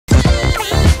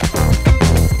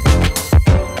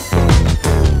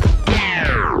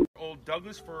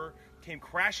Douglas fir came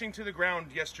crashing to the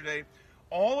ground yesterday.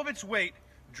 All of its weight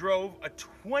drove a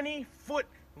 20-foot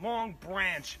long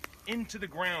branch into the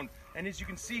ground. And as you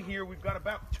can see here, we've got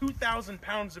about 2,000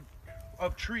 pounds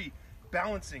of tree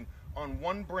balancing on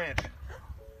one branch.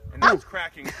 And now it's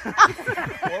cracking.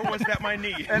 Or was that my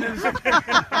knee?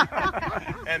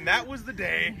 And that was the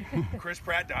day Chris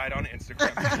Pratt died on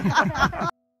Instagram.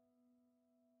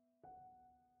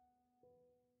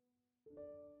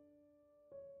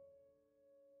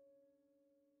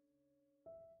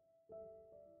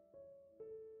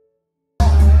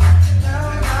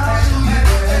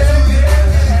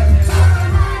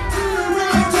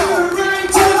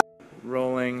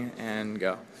 Rolling and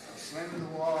go. Slam to the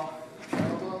wall,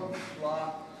 elbow,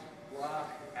 block, block,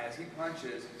 as he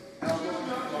punches, elbow,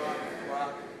 block,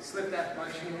 block, slip that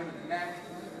punch in him in the neck,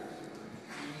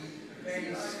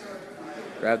 face,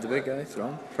 Grab the big guy,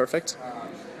 throw him. Perfect.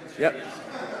 Yep.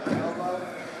 elbow,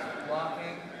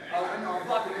 blocking, oh, no, I'm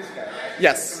blocking this guy, right?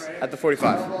 Yes, at the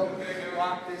 45. Elbow,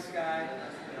 block this guy,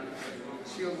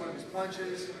 shield one of his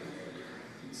punches,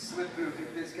 slip through,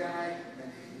 hit this guy,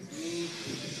 then his knee,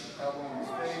 elbow in his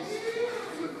face,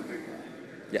 flip the big guy.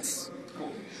 Yes.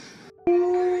 Cool.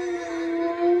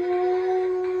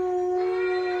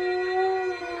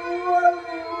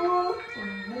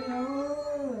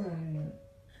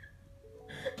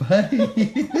 Buddy.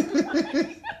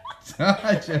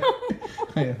 Sasha.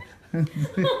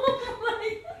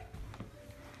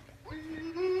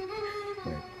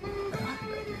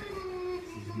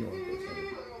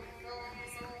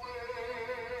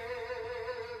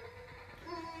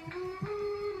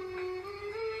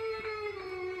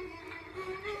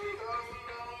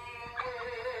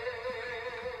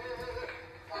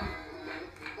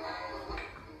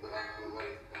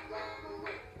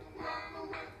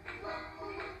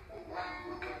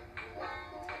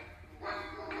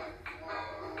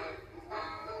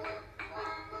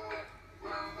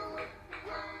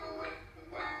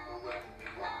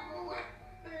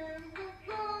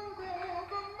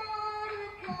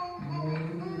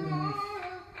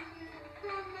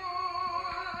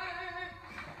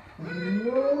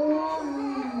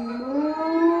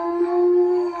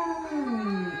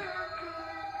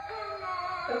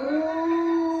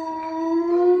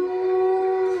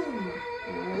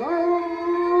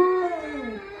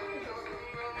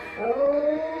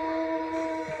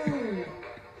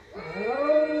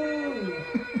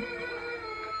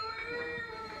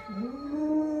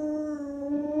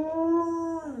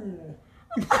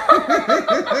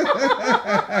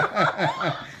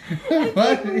 It's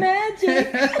like magic.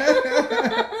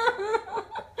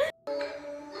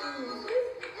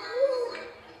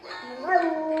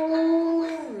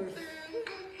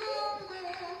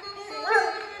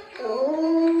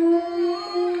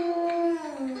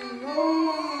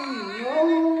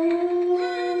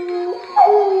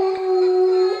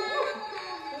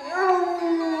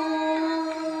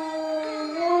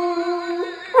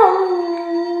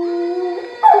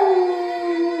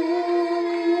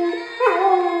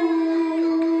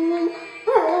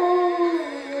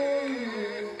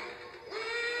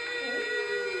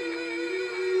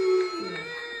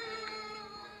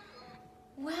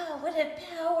 Wow, what a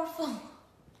powerful.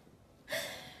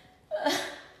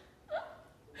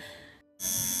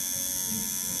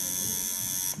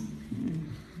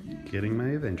 Getting my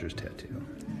Avengers tattoo.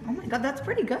 Oh my god, that's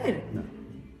pretty good. No.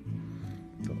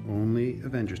 The only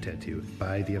Avengers tattoo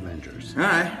by the Avengers.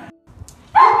 Hi.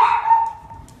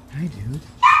 Hi, dude.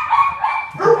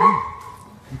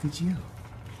 Look at you.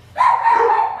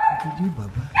 Look at you,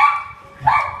 Bubba.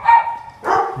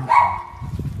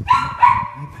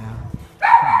 Hi, pal.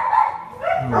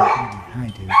 Oh, hi,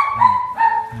 dude.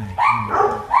 Hi.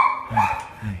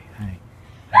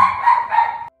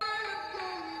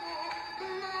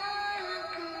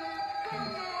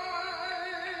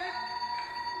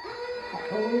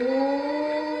 Oh.